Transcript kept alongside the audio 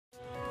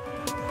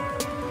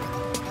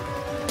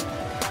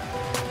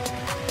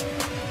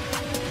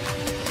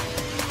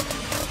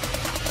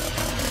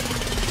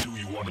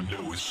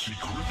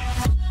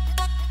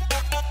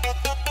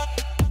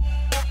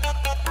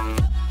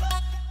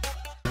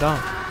Da.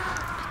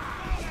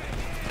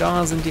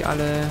 Da sind die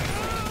alle.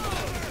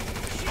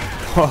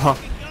 Boah.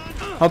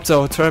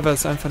 Hauptsache Trevor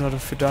ist einfach nur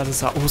dafür da,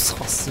 dass er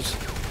ausrastet.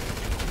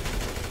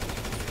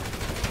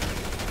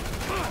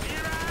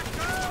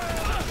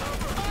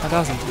 Ah,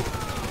 da sind die.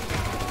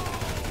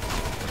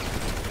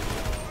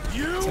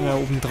 Sind wir da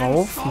oben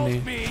drauf?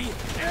 Nee.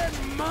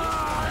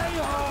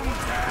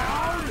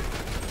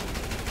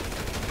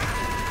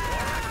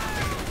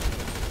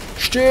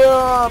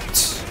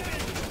 Stirbt!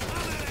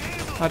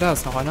 Ah, da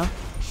ist noch einer.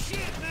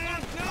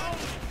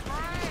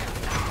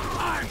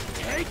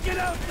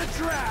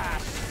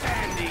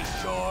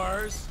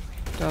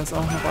 Da ist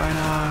auch noch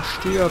einer.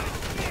 Stirbt!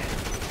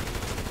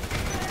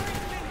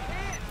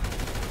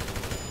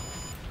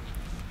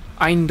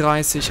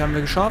 ...31 haben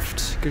wir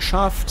geschafft.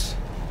 Geschafft.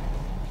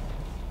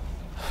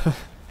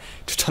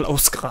 Total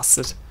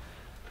ausgerastet.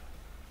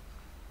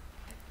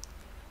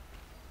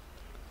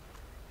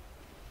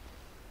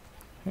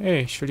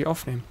 Hey, ich will die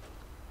aufnehmen.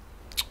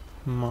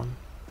 Mann.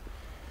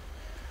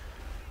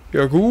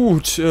 Ja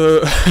gut,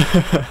 wir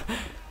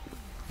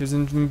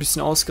sind ein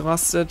bisschen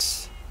ausgerastet.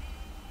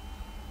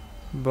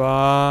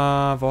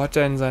 Bah, wo hat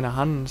er in seine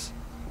Hand?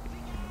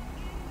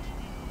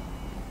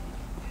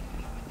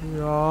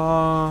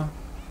 Ja,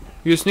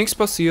 hier ist nichts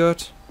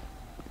passiert.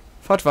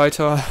 Fahrt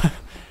weiter.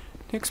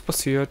 Nichts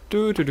passiert.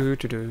 Du, du, du,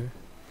 du, du.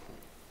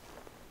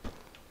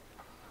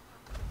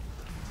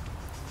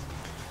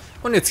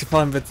 Und jetzt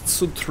fahren wir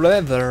zu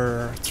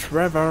Trevor.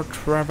 Trevor.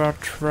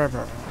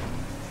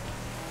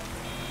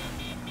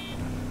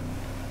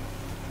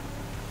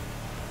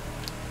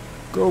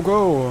 Go,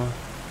 go.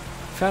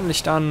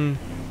 Fernlicht an.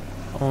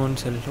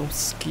 Und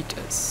los geht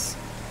es.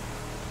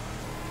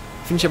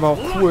 Finde ich aber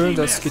auch cool,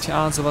 dass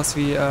GTA sowas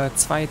wie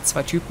zwei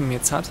Typen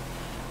jetzt hat.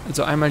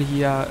 Also einmal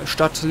hier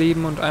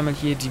Stadtleben und einmal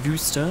hier die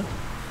Wüste.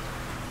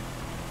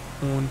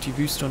 Und die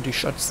Wüste und die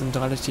Stadt sind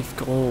relativ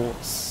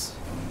groß.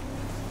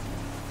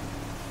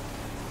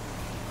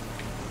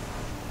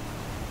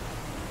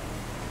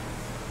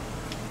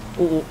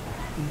 Oh,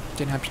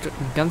 den habe ich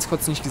ganz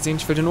kurz nicht gesehen.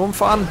 Ich will den oben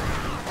fahren.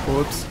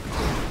 Ups.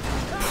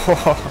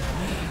 Boah.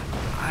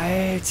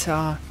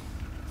 Alter.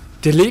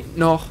 Der lebt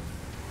noch.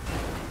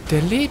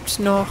 Der lebt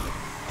noch.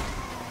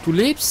 Du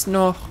lebst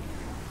noch.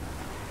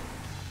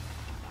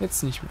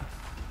 Jetzt nicht mehr.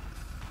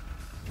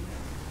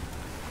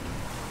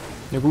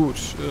 Ja gut.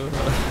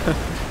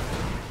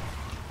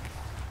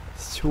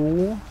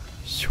 So.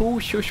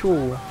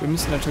 Wir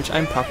müssen natürlich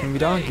einpacken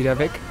wieder. Geht er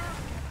weg.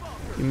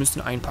 Wir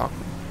müssen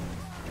einpacken.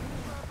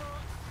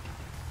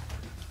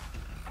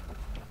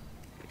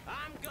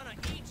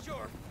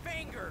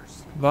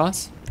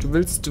 Was? Du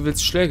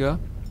willst Schläge?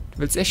 Du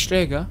willst echt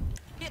Schläge?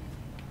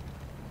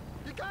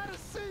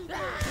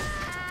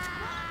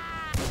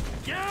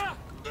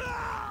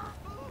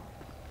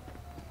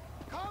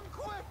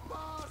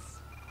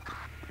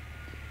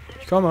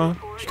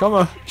 Ich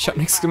komme. Ich hab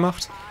nichts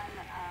gemacht.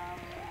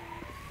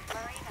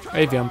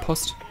 Ey, wir haben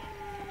Post.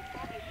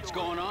 What's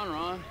going on,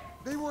 Ron?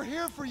 They were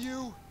here for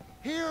you.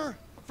 Here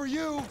for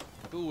you.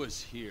 Who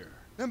was here?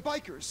 Them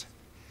bikers.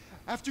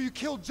 After you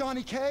killed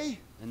Johnny K.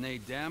 And they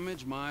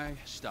damage my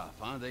stuff,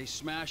 huh? They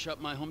smash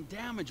up my home,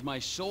 damage my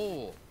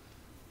soul.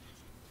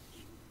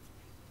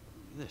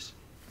 This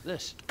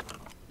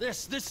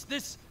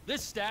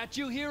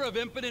statue here of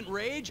impotent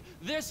rage,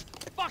 this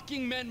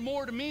fucking meant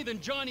more to me than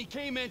Johnny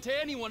K meant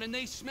to anyone, and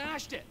they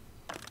smashed it.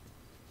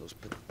 Those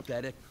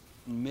pathetic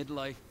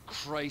midlife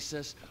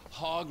crisis,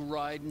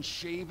 hog-riding,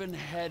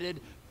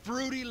 shaven-headed,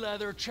 fruity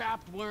leather,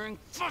 chapped-wearing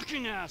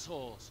fucking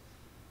assholes.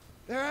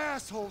 They're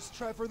assholes,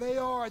 Trevor. They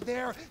are.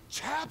 They're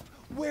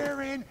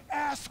chap-wearing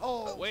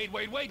assholes. Wait,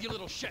 you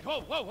little shit.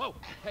 Whoa.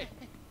 Hey,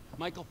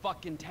 Michael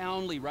fucking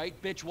Townley, right?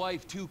 Bitch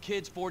wife, 2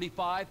 kids,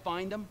 45.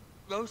 Find him.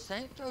 Los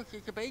Santos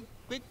is a big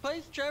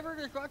place, Trevor.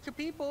 There's lots of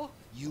people.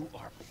 You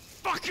are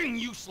fucking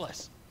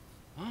useless.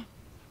 Huh?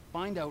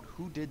 Find out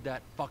who did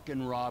that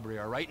fucking robbery,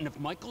 all right? And if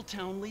Michael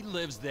Townley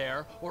lives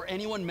there, or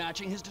anyone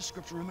matching his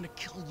description, I'm gonna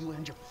kill you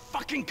and your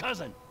fucking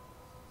cousin.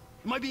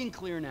 Am I being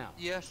clear now?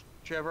 Yes,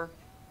 Trevor.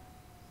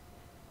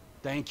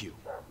 Thank you.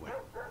 Well,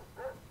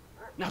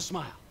 now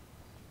smile.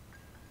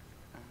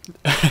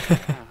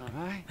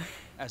 Alright?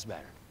 That's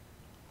better.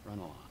 Run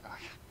along.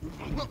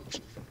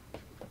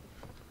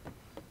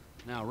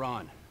 Now,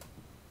 Ron,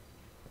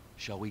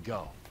 shall we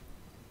go?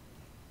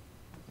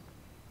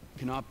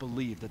 Cannot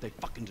believe that they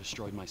fucking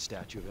destroyed my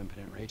statue of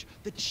impotent rage.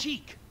 The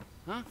cheek!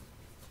 Huh?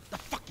 The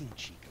fucking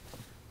cheek.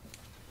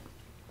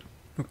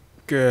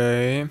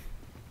 Okay.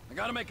 I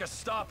gotta make a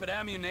stop at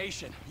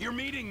ammunition. You're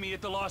meeting me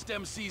at the Lost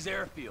MC's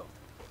airfield.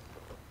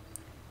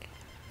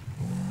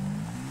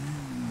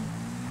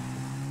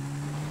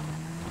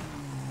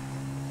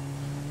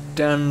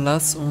 Dann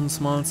lass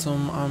uns mal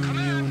zum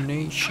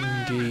Ammunition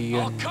I'll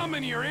gehen. come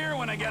in your ear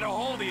when I get a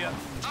hold of you.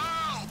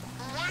 Oh,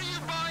 what are you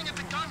buying at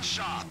the gun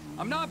shop?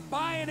 I'm not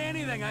buying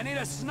anything. I need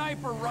a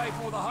sniper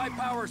rifle with a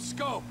high-power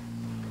scope.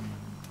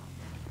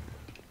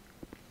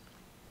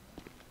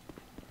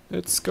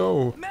 Let's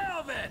go.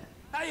 Melvin!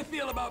 How you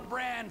feel about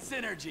brand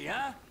synergy,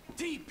 huh?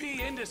 TP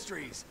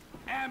Industries.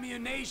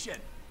 Ammunition.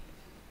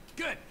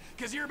 Good.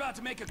 because you're about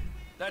to make a...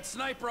 That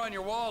sniper on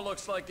your wall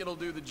looks like it'll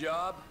do the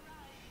job.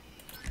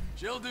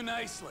 She'll do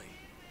nicely.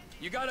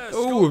 You gotta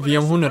Oh, wir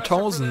haben scope it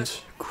as a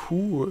 100.000.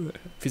 Cool.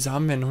 Wieso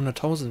haben wir denn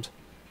 100.000?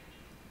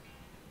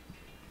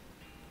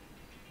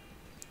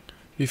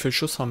 Wie viel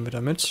Schuss haben wir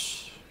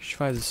damit? Ich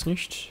weiß es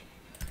nicht.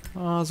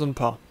 Ah, so ein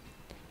paar.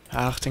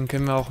 Ach, den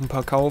können wir auch ein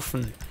paar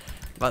kaufen.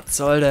 Was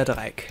soll der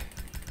Dreck?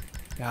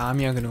 Wir haben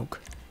ja genug.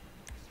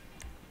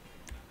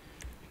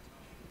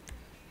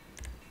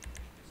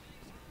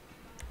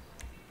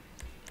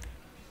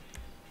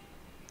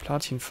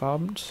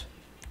 Platinfarben.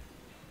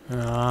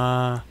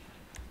 Ja,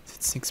 ist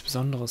jetzt nichts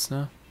Besonderes,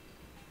 ne?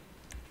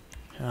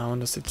 Ja,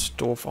 und das sieht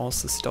doof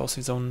aus. Das sieht aus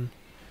wie so ein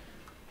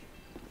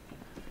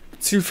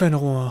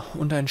Zielfernrohr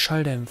und ein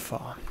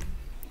Schalldämpfer.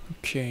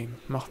 Okay,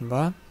 machen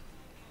wir.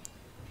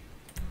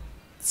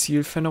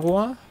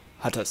 Zielfernrohr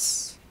hat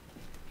es.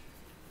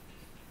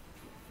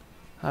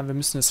 Ah, wir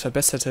müssen das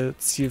verbesserte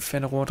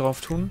Zielfernrohr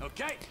drauf tun.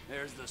 Okay,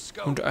 there's the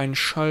scope. Und ein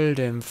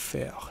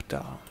Schalldämpfer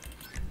da.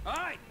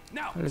 Alright,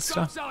 now Alles stop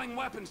klar. selling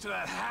weapons to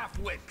that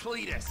half-wit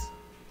Cletus.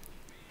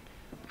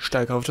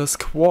 Steig auf das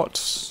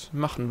Quad.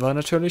 Machen wir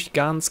natürlich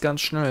ganz,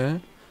 ganz schnell.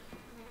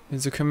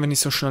 Wieso können wir nicht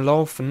so schnell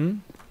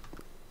laufen?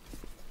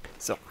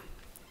 So.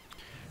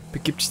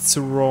 Begib dich zu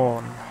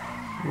Ron.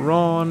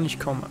 Ron, ich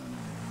komme.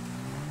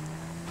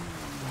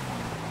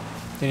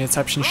 Denn jetzt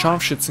habe ich ein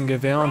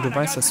Scharfschützengewehr und du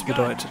weißt, was das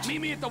bedeutet.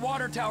 Meet me at the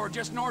water tower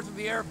just north of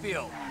the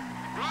airfield.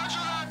 Roger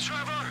that,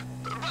 Trevor.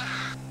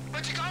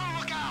 But you gotta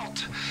look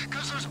out,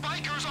 because there's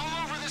bikers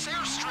all over this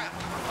airstrip.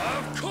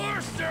 Of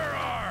course there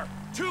are!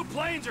 2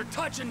 planes are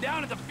touching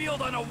down at the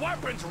field on a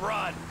weapons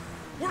run.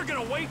 We're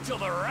gonna wait till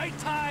the right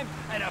time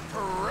and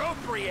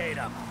appropriate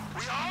them.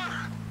 We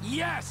are?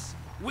 Yes,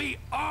 we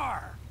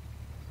are.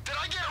 Did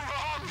I get it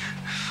wrong?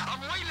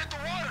 I'm waiting at the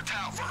water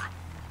tower.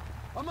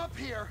 I'm up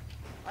here.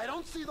 I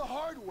don't see the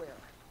hardware,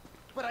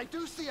 but I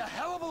do see a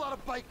hell of a lot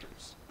of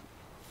bikers.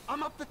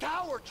 I'm up the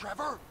tower,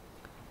 Trevor.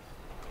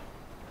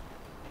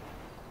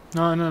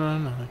 Nein, nein,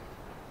 nein, nein.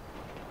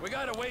 We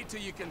gotta wait till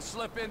you can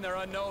slip in there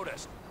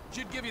unnoticed.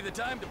 Should give you the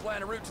time to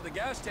plan a route to the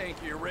gas tank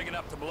you're rigging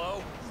up to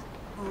blow.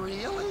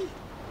 Really?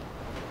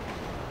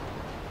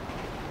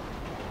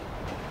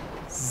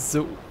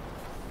 So.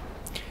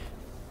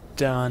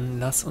 Dann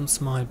lass uns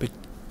mal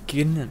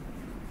beginnen.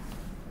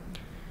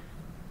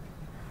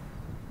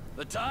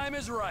 The time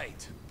is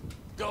right.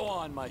 Go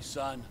on, my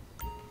son.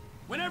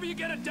 Whenever you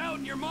get a doubt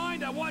in your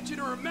mind, I want you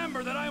to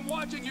remember that I'm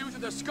watching you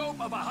through the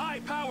scope of a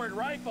high-powered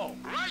rifle.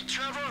 Right,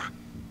 Trevor.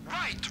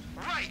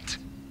 Right.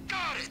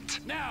 Got it.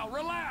 Now,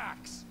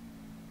 relax.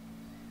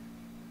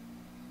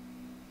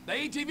 The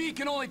ATV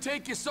can only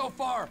take you so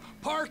far.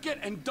 Park it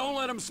and don't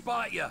let them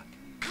spot you.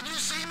 Can you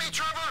see me,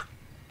 Trevor?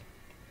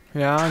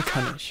 Ja,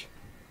 kann ich.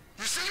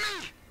 You see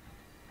me?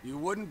 You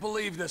wouldn't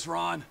believe this,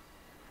 Ron.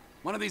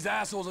 One of these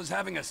assholes is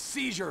having a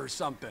seizure or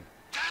something.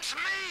 That's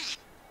me.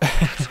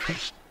 That's me.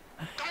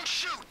 Don't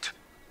shoot.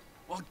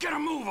 Well, get a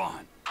move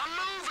on. I'm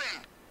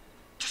moving.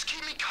 Just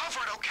keep me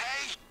covered,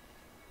 okay?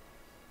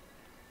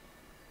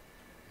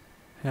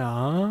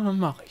 Ja,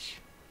 mach ich.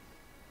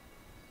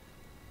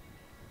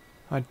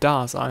 Ah,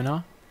 da ist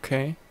einer.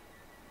 Okay.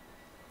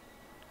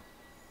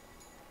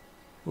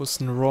 Wo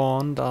ist ein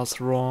Ron? Da ist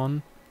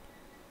Ron.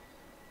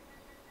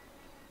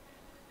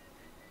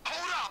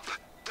 Hold up.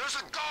 There's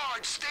a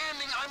guard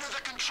standing under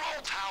the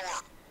control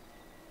tower.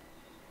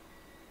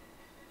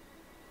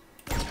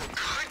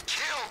 Good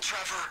kill,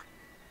 Trevor.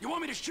 You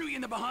want me to shoot you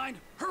in the behind?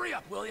 Hurry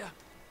up, will ya?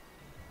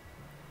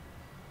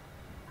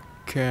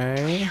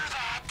 Okay. Hear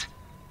that?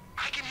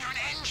 I can hear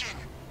an engine.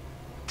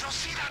 They'll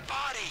see that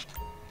body.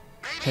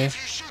 Maybe Hä? if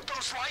you shoot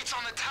those lights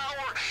on the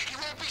tower, he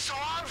won't be so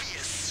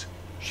obvious.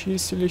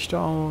 Schieß die Lichter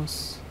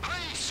aus.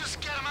 Please,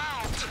 just get him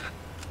out.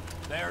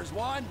 There's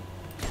one,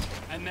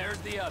 and there's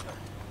the other.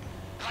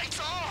 Lights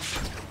off.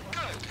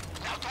 Good.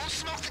 Now don't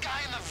smoke the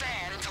guy in the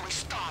van until he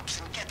stops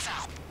and gets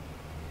out.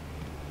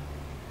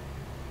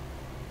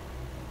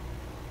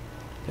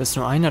 Da ist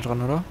nur einer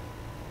dran, oder?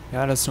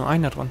 Ja, da ist nur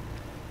einer dran.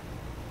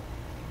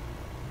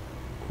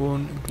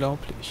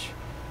 Unglaublich.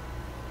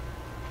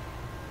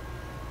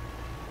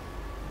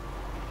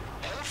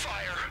 Hold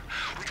fire.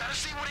 We gotta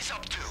see what he's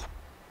up to.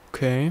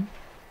 Okay.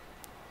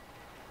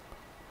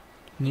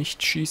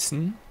 Nicht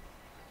schießen.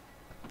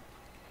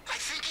 I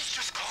think he's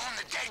just calling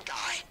the dead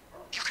guy.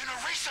 You can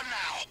erase him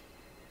now.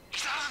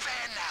 He's out of the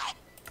van now.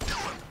 Do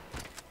him.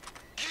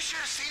 You should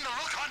have seen the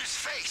look on his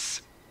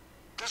face.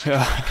 There's a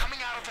Yeah. guy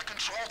coming out of the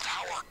control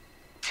tower.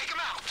 Take him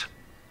out.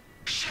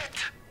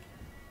 Shit.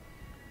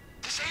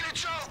 This ain't a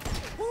joke.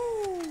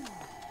 Woo!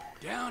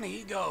 Down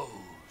he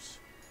goes.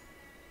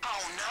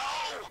 Oh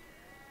no.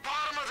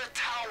 Bottom of the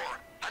tower.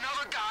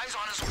 Another guy's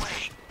on his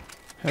way.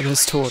 Ja, der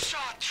ist tot.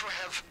 Shot,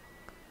 Trev.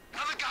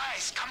 Another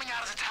guy's coming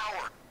out of the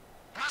tower.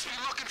 Must be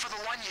looking for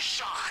the one you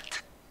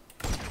shot.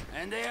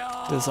 And they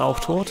all Der ist auch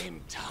tot.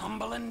 came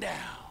tumbling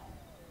down.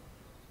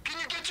 Can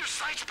you get your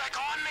sights back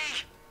on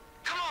me?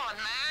 Come on,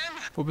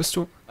 man. Wo bist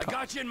du? I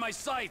got you in my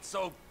sights,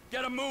 so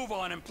get a move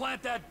on and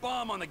plant that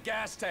bomb on the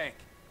gas tank.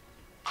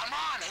 I'm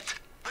on it.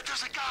 But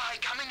there's a guy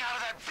coming out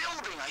of that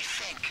building, I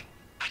think.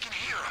 I can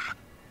hear him.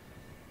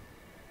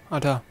 Ah,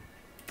 da.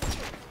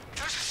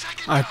 There's a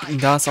second Ah, guy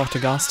da ist auch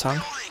der coming out of the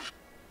Gastank. building.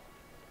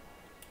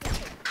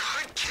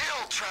 Good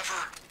kill,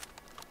 Trevor.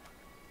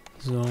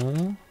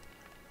 So.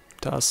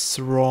 Da ist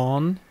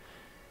Ron.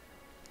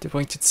 Der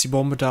bringt jetzt die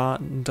Bombe da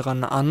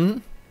dran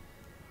an.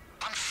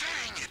 I'm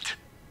fitting it.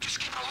 Just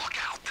keep a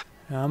lookout.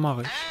 Ja, mach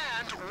ich.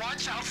 And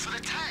watch out for the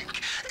tank.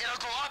 It'll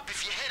go up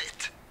if you hit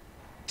it.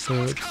 Gut.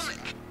 Someone's coming.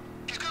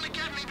 He's gonna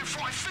get me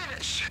before I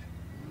finish.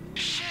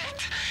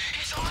 Shit,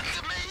 he's on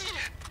to me.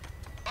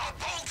 A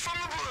bolt from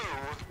the blue.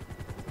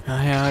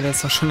 Ja, ja, der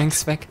ist doch schon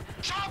längst weg.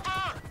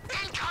 Chopper,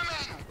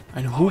 incoming.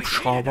 Ein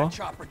Hubschrauber.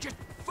 Chopper, just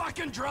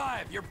fucking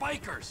drive. You're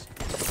bikers.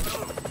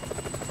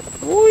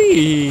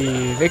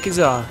 Ui, weg ist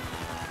er.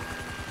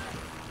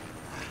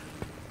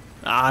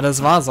 Ah,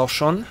 das war's auch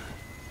schon.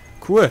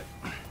 Cool.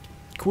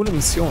 Coole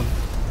Mission.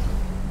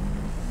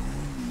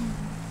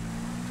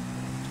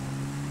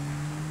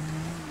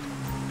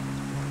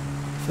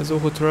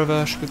 Versuche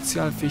Trevor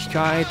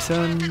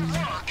Spezialfähigkeiten.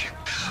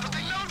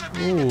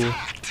 Oh.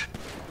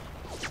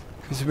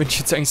 Wieso bin ich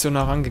jetzt eigentlich so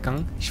nah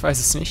rangegangen? Ich weiß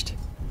es nicht.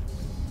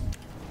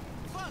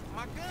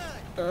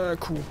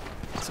 Kuh.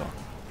 So.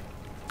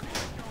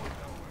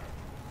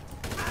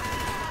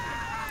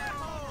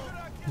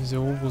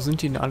 So, wo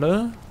sind die denn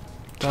alle?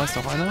 Da ist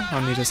noch einer.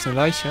 Ah, nee, das ist eine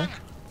Leiche.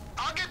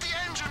 I'll get the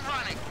engine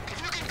running if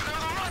you can clear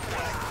the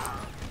runway.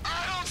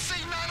 I don't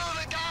see none of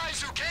the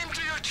guys who came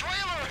to your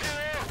trailer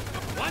here.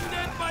 One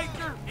dead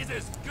biker is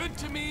as good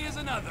to me as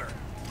another.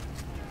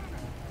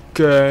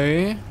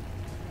 Okay.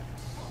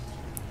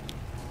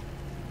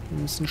 Wir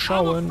müssen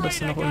schauen, dass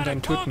wir noch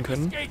irgendeinen töten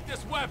können.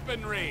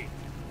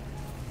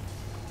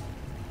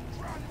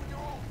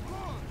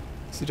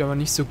 Sieht aber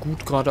nicht so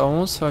gut gerade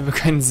aus, weil wir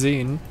keinen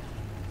sehen.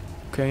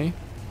 Okay.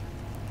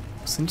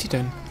 Wo sind die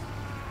denn?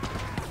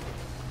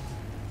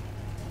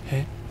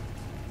 Hä?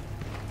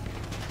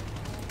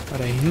 Ah,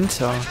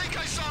 dahinter.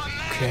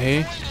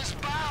 Okay.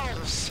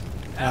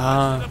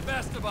 Ja.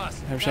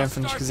 Hab ich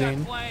einfach nicht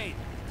gesehen.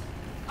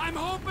 I'm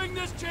hoping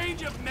this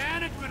change of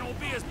management will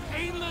be as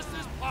painless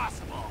as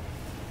possible.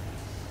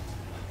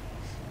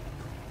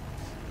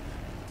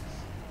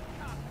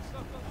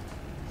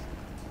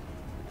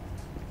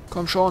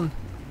 Komm schon.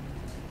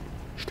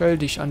 Stell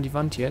dich an die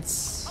Wand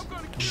jetzt.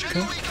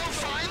 Danke.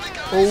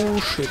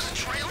 Oh, shit.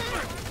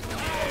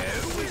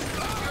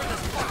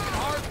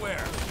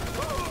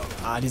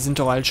 Ah, die sind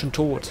doch alle schon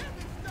tot.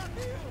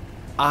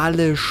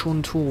 Alle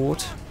schon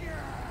tot.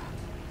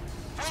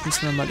 Jetzt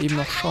müssen wir mal eben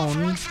noch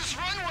schauen.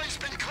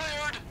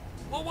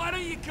 Well, why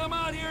don't you come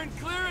out here and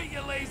clear it,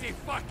 you lazy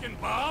fucking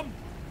bum?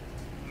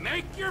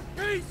 Make your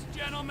peace,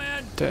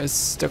 gentlemen.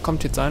 Der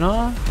kommt jetzt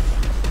einer.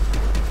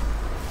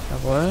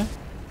 Jawohl.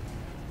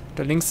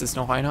 Da links ist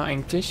noch einer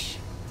eigentlich.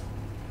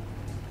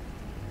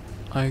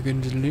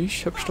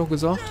 Eigentlich, hab ich doch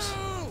gesagt.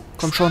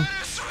 Komm schon.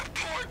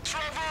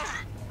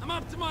 I'm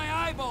up to my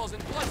eyeballs in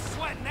blood,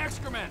 sweat and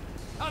excrement.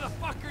 How the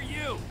fuck are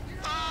you?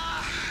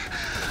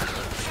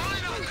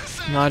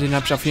 Na, den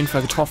hab ich auf jeden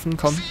Fall getroffen.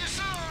 Komm.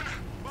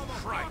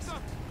 Christ.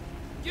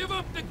 Give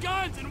up the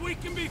guns and we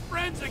can be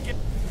friends again.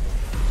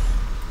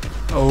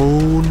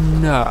 Oh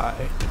nein.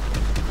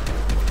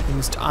 Ihr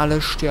müsst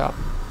alle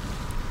sterben.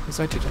 Wo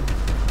seid ihr denn?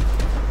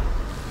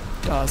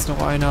 Da ist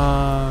noch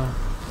einer.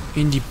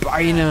 In die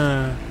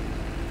Beine.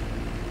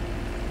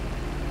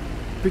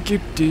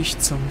 Begib dich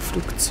zum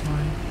Flugzeug.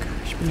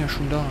 Ich bin ja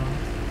schon da.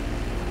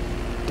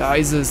 Da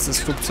ist es, das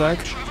Flugzeug.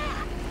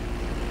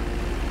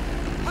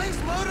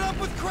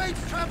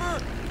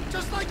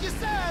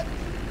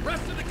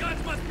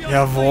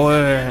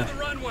 Jawohl.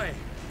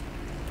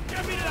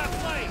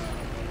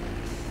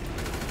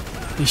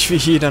 Nicht wie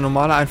jeder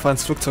normale einfach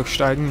ins Flugzeug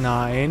steigen.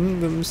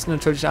 Nein, wir müssen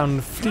natürlich an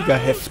einen Flieger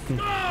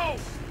heften.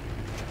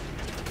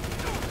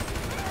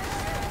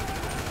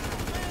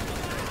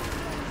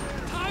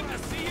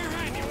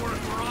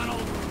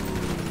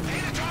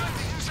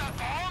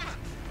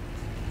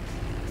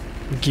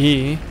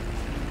 Geh.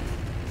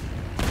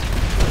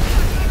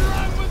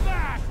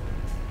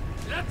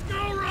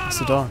 Bist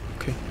du da?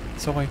 Okay.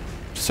 Sorry.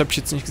 Das hab ich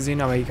jetzt nicht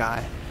gesehen, aber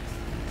egal.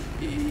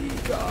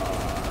 Egal.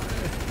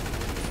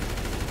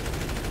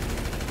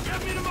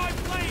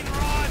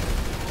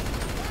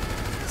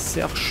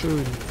 Sehr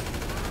schön.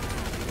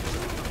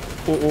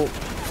 Oh, oh.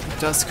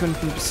 Das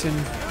könnte ein bisschen...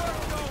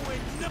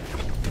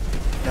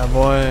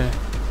 Jawohl.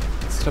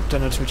 Das klappt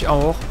dann natürlich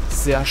auch.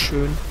 Sehr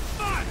schön.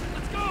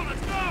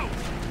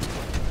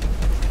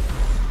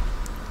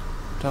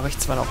 Da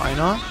rechts war noch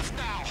einer.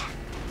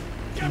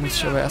 Den muss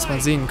ich aber erstmal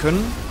sehen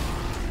können.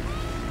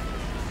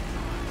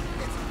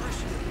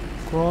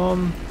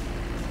 Komm.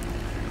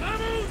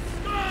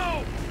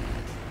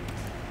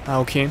 Ah,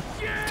 okay.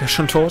 Der ist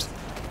schon tot.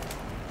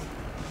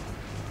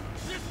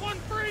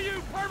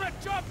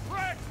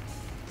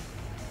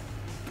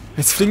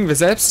 Jetzt fliegen wir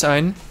selbst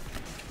ein.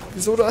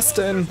 Wieso das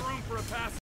denn?